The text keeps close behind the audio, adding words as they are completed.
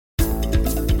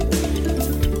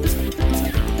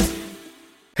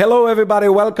Hello, everybody.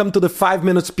 Welcome to the 5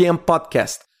 Minutes PM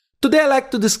podcast. Today, I'd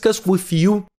like to discuss with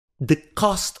you the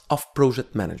cost of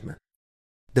project management.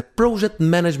 The project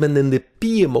management and the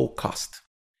PMO cost.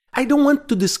 I don't want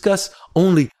to discuss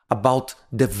only about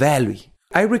the value.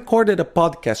 I recorded a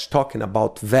podcast talking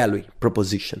about value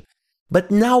proposition.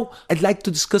 But now, I'd like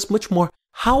to discuss much more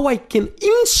how I can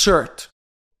insert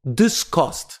this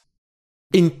cost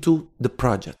into the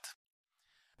project.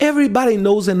 Everybody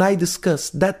knows, and I discuss,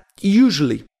 that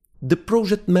usually the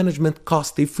project management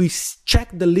cost, if we check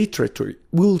the literature,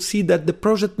 we'll see that the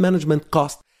project management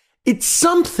cost, it's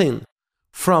something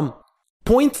from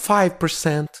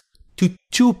 0.5% to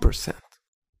 2%.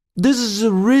 This is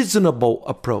a reasonable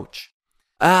approach.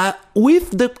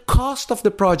 With the cost of the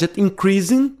project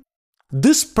increasing,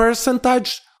 this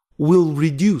percentage will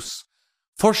reduce.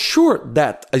 For sure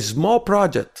that a small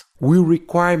project will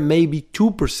require maybe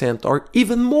 2% or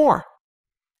even more.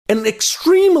 And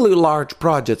extremely large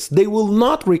projects, they will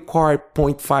not require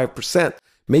 0.5%.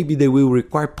 Maybe they will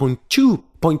require 0.2,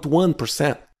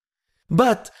 0.1%.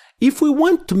 But if we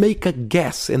want to make a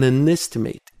guess and an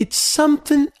estimate, it's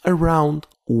something around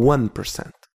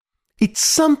 1%. It's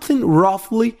something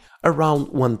roughly around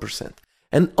 1%.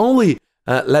 And only,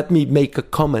 let me make a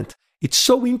comment. It's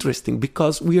so interesting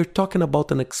because we are talking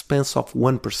about an expense of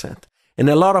 1%. And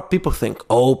a lot of people think,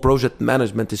 oh, project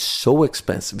management is so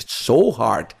expensive, it's so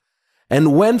hard.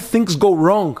 And when things go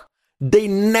wrong, they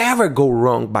never go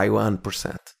wrong by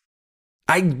 1%.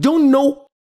 I don't know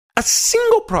a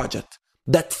single project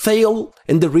that failed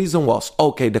and the reason was,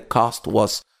 okay, the cost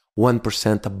was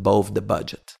 1% above the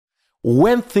budget.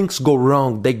 When things go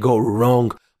wrong, they go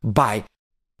wrong by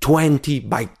 20,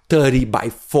 by 30, by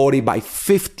 40, by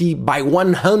 50, by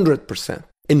 100%,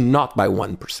 and not by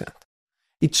 1%.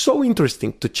 It's so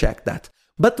interesting to check that.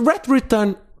 But let's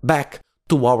return back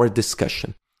to our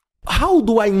discussion. How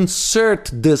do I insert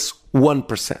this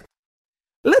 1%?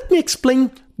 Let me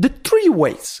explain the 3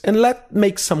 ways and let's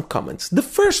make some comments. The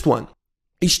first one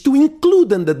is to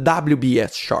include in the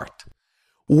WBS chart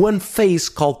one phase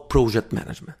called project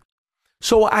management.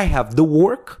 So I have the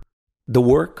work,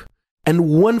 and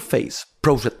one phase,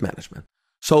 project management.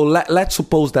 So let's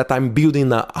suppose that I'm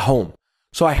building a home.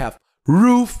 So I have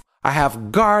roof, I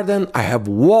have garden, I have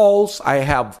walls, I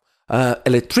have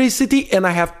electricity, and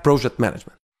I have project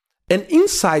management. And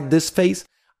inside this phase,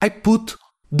 I put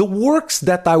the works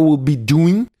that I will be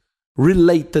doing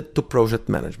related to project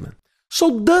management.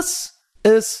 So this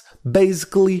is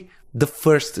basically the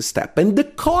first step. And the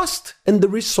cost and the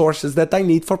resources that I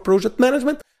need for project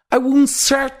management, I will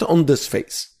insert on this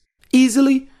phase,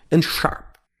 easily and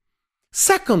sharp.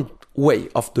 Second way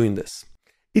of doing this,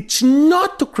 it's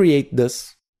not to create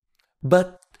this,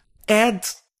 but add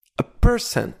a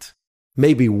percent,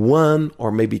 maybe 1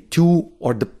 or maybe 2,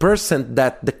 or the percent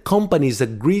that the company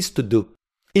agrees to do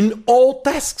in all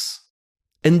tasks.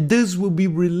 And this will be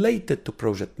related to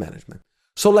project management.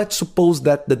 So let's suppose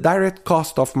that the direct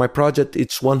cost of my project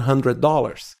is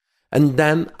 $100. And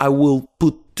then I will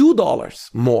put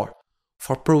 $2 more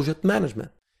for project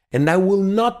management. And I will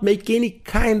not make any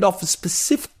kind of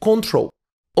specific control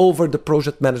over the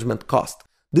project management cost.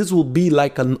 This will be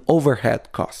like an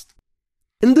overhead cost.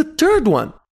 And the third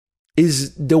one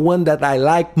is the one that I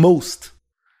like most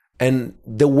and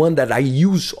the one that I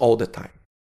use all the time.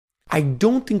 I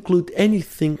don't include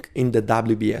anything in the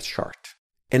WBS chart.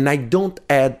 And I don't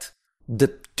add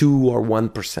the 2 or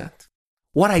 1%.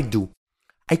 What I do,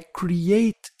 I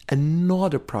create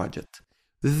another project,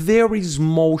 very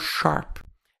small, sharp.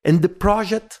 And the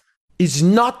project is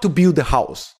not to build a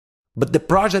house, but the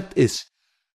project is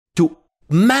to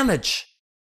manage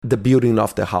the building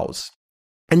of the house.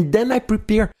 And then I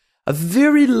prepare a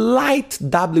very light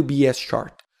WBS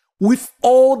chart with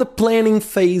all the planning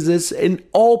phases and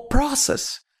all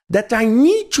process that I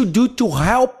need to do to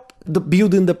help the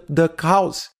building the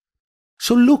house.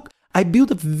 So look, I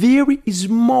built a very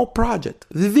small project,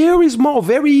 very small,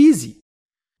 very easy.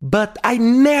 But I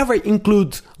never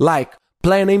include like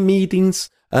planning meetings,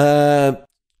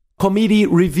 committee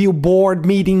review board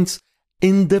meetings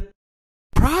in the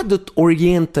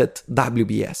product-oriented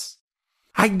WBS.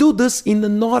 I do this in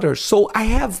another. So I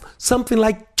have something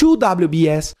like 2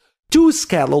 WBS, 2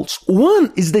 schedules.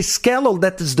 One is the schedule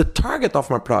that is the target of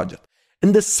my project.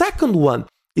 And the second one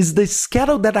is the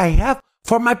schedule that I have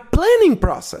for my planning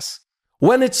process.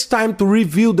 When it's time to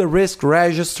review the risk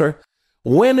register,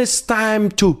 when it's time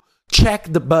to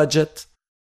check the budget.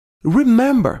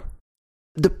 Remember,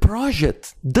 the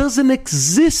project doesn't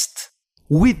exist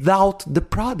without the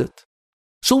product.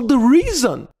 So the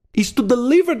reason is to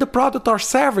deliver the product or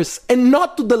service and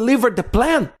not to deliver the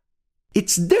plan.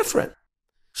 It's different.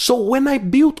 So when I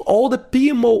built all the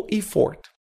PMO effort,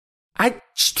 I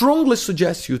strongly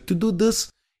suggest you to do this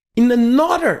in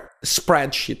another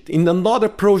spreadsheet, in another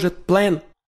project plan.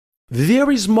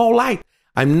 Very small light.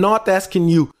 I'm not asking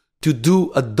you to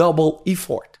do a double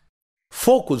effort.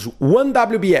 Focus, one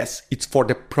WBS, it's for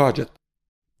the project.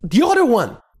 The other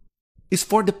one is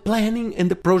for the planning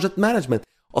and the project management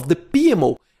of the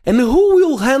PMO. And who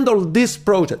will handle this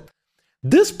project?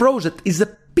 This project is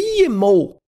a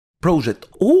PMO project.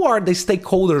 Who are the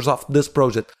stakeholders of this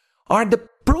project? Are the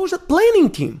project planning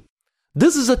team.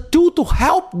 This is a tool to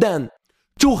help them,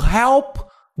 to help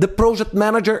the project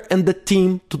manager and the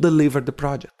team to deliver the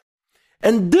project.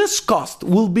 And this cost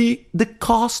will be the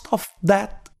cost of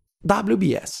that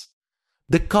WBS,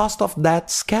 the cost of that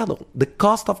schedule, the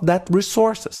cost of that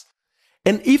resources.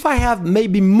 And if I have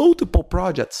maybe multiple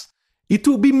projects, it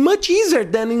will be much easier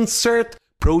than insert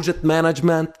project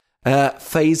management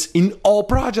phase in all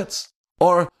projects,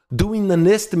 or doing an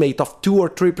estimate of 2 or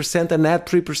 3% and add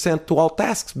 3% to all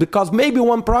tasks, because maybe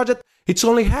one project it's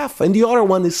only half and the other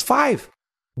one is 5.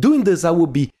 Doing this, I will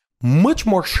be much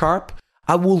more sharp.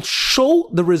 I will show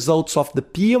the results of the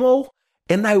PMO,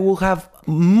 and I will have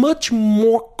much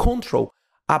more control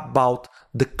about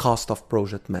the cost of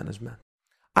project management.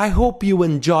 I hope you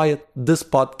enjoyed this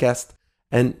podcast,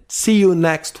 and see you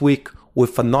next week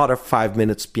with another 5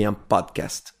 Minutes PM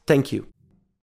podcast. Thank you.